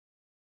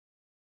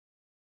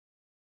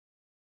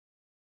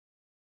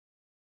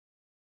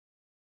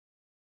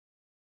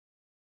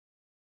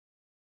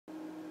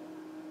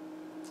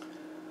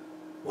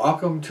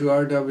Welcome to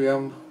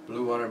RWM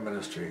Blue Water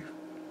Ministry.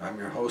 I'm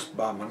your host,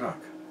 Bob Manook.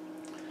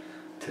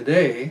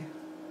 Today,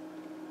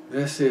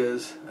 this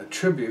is a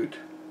tribute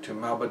to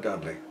Melba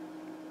Dudley.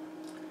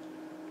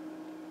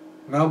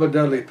 Melba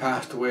Dudley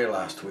passed away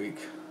last week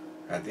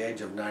at the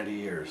age of 90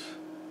 years.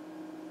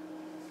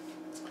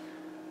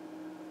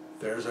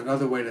 There's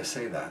another way to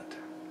say that.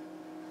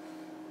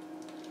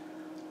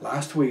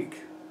 Last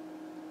week,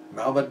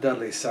 Melba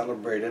Dudley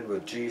celebrated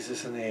with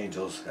Jesus and the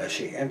angels as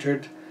she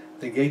entered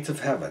the gates of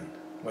heaven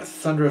with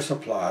thunderous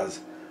applause,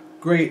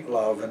 great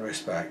love and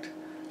respect.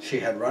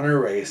 She had run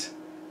her race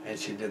and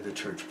she did the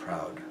church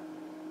proud.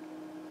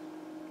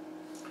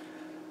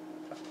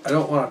 I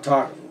don't want to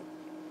talk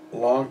a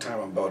long time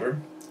about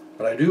her,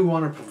 but I do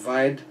want to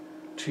provide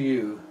to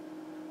you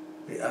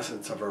the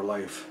essence of her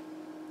life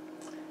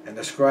and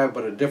describe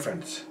what a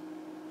difference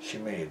she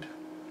made.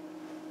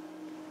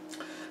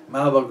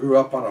 Melba grew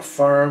up on a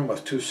farm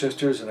with two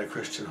sisters in a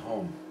Christian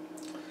home.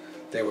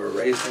 They were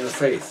raised in the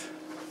faith.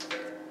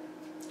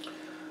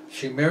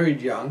 She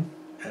married young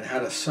and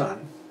had a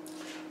son,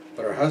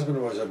 but her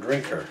husband was a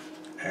drinker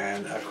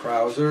and a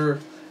carouser,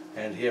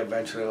 and he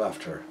eventually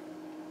left her.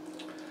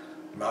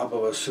 Melba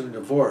was soon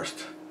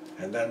divorced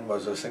and then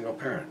was a single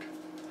parent.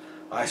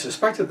 I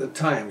suspect at the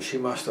time she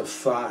must have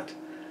thought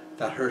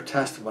that her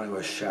testimony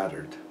was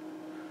shattered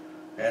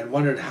and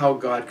wondered how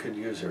God could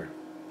use her.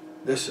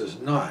 This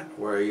is not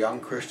where a young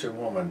Christian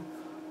woman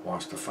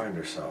wants to find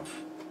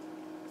herself.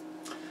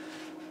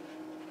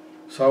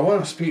 So I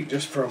want to speak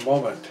just for a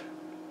moment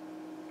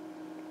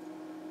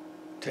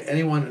to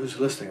anyone who's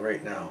listening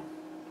right now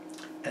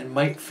and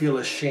might feel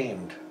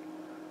ashamed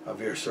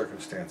of your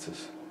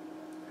circumstances.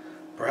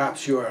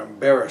 Perhaps you are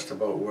embarrassed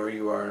about where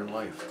you are in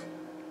life.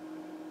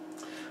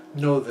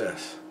 Know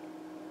this: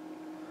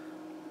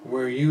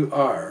 where you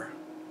are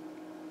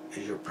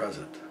is your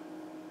present.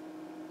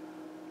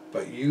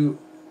 But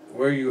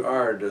where you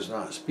are does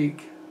not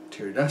speak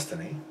to your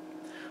destiny.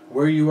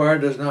 Where you are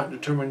does not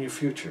determine your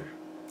future.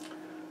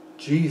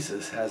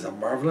 Jesus has a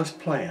marvelous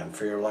plan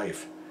for your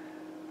life,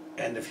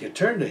 and if you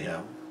turn to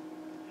Him,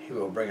 He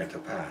will bring it to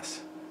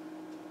pass.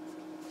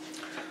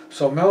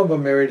 So Melba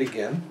married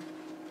again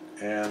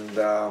and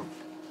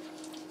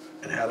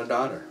had a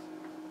daughter.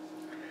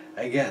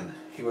 Again,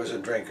 he was a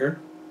drinker,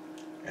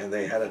 and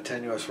they had a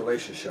tenuous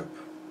relationship.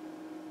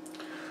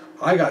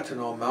 I got to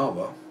know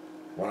Melba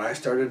when I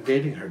started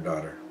dating her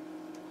daughter.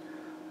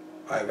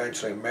 I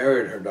eventually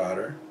married her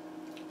daughter,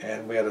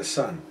 and we had a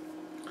son.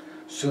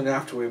 Soon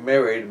after we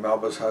married,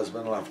 Melba's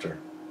husband left her.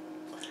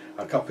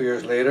 A couple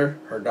years later,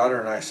 her daughter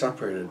and I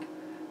separated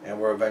and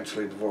were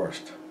eventually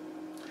divorced.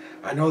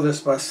 I know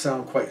this must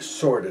sound quite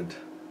sordid,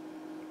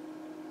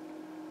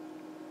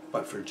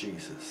 but for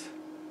Jesus.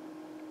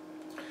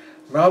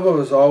 Melba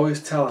was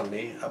always telling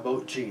me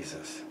about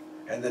Jesus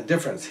and the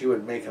difference He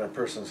would make in a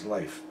person's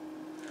life.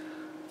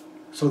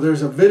 So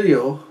there's a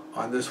video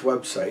on this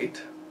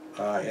website,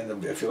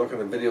 if you look at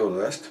the video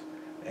list,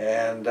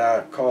 and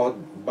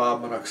called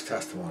Bob Manook's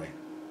Testimony.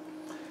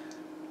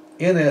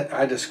 In it,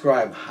 I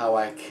describe how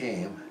I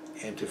came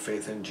into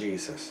faith in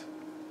Jesus.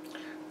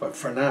 But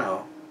for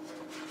now,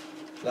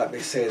 let me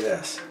say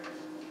this.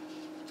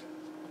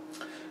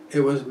 It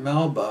was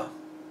Melba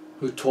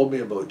who told me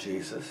about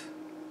Jesus.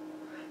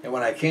 And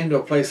when I came to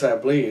a place I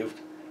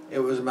believed, it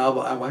was Melba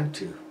I went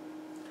to.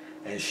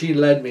 And she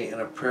led me in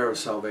a prayer of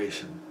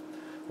salvation,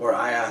 where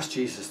I asked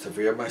Jesus to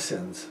forgive my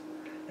sins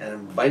and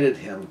invited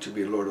Him to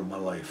be Lord of my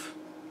life.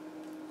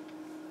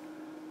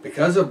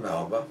 Because of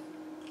Melba,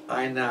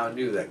 I now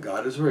knew that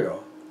God is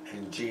real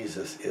and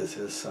Jesus is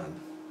His Son.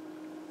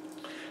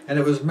 And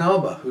it was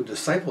Melba who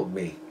discipled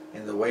me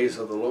in the ways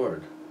of the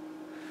Lord.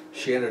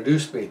 She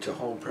introduced me to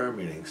home prayer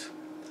meetings.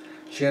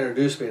 She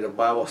introduced me to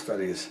Bible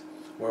studies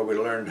where we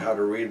learned how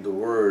to read the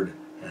Word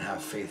and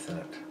have faith in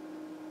it.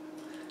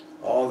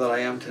 All that I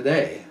am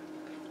today,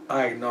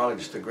 I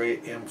acknowledge the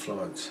great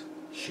influence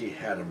she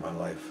had in my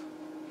life.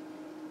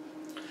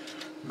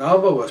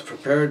 Melba was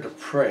prepared to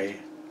pray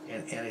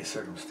in any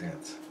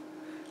circumstance.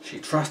 She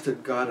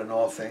trusted God in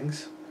all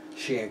things.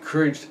 She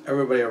encouraged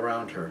everybody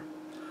around her.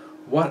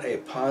 What a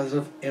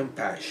positive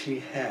impact she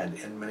had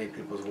in many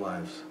people's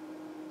lives.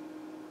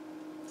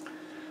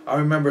 I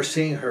remember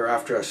seeing her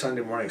after a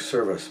Sunday morning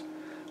service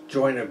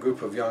join a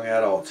group of young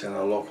adults in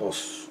a local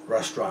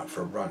restaurant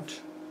for brunch.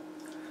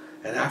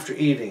 And after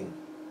eating,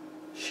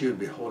 she would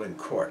be holding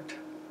court.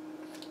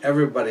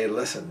 Everybody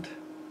listened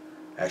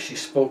as she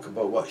spoke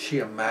about what she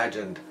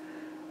imagined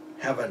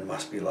heaven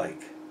must be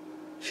like.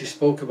 She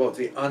spoke about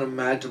the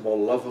unimaginable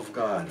love of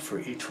God for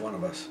each one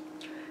of us.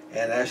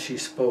 And as she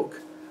spoke,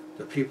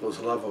 the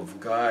people's love of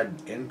God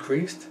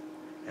increased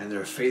and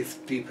their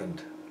faith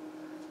deepened.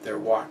 Their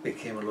walk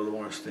became a little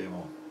more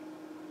stable.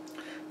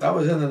 That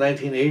was in the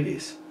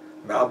 1980s.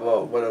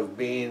 Melba would have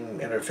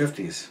been in her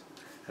 50s,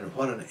 and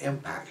what an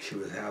impact she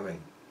was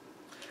having.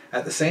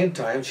 At the same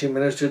time, she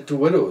ministered to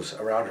widows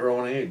around her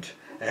own age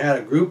and had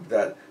a group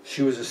that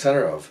she was the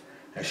center of,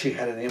 and she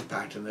had an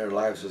impact in their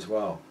lives as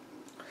well.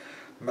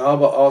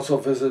 Melba also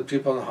visited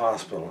people in the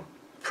hospital,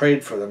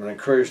 prayed for them, and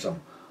encouraged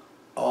them,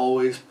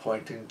 always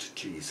pointing to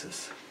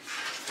Jesus.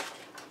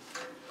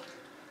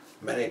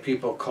 Many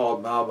people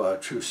called Melba a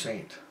true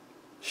saint.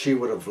 She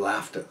would have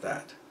laughed at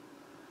that.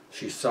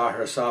 She saw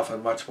herself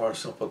in much more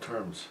simple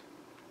terms.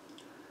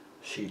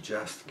 She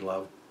just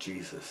loved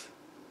Jesus.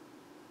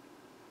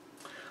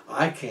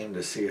 I came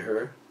to see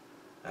her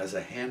as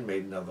a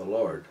handmaiden of the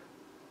Lord,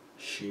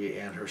 she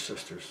and her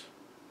sisters.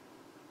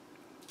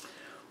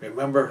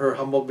 Remember her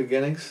humble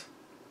beginnings,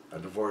 a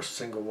divorced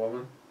single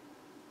woman?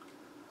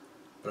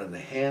 But in the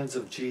hands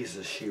of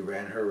Jesus, she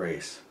ran her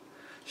race.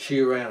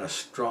 She ran a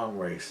strong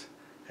race,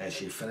 and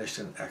she finished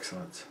in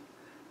excellence,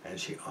 and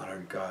she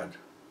honored God.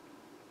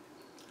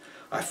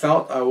 I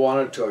felt I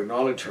wanted to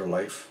acknowledge her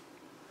life,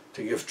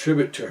 to give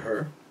tribute to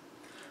her,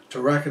 to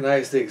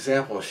recognize the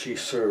example she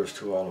serves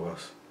to all of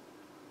us.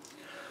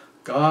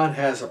 God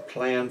has a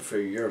plan for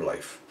your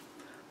life,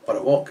 but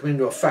it won't come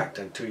into effect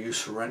until you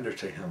surrender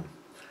to Him,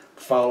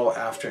 follow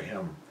after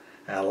Him,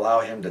 and allow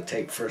Him to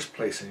take first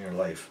place in your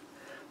life.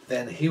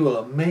 Then He will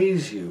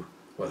amaze you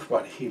with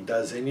what He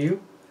does in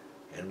you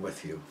and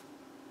with you.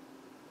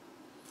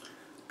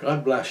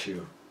 God bless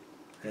you,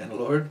 and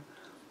Lord,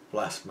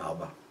 bless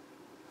Melba.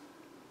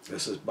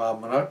 This is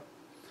Bob Minot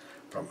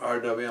from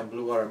RWM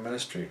Blue Water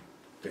Ministry,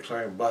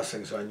 declaring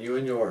blessings on you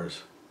and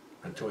yours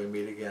until we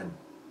meet again.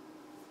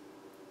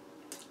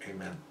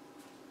 Amen.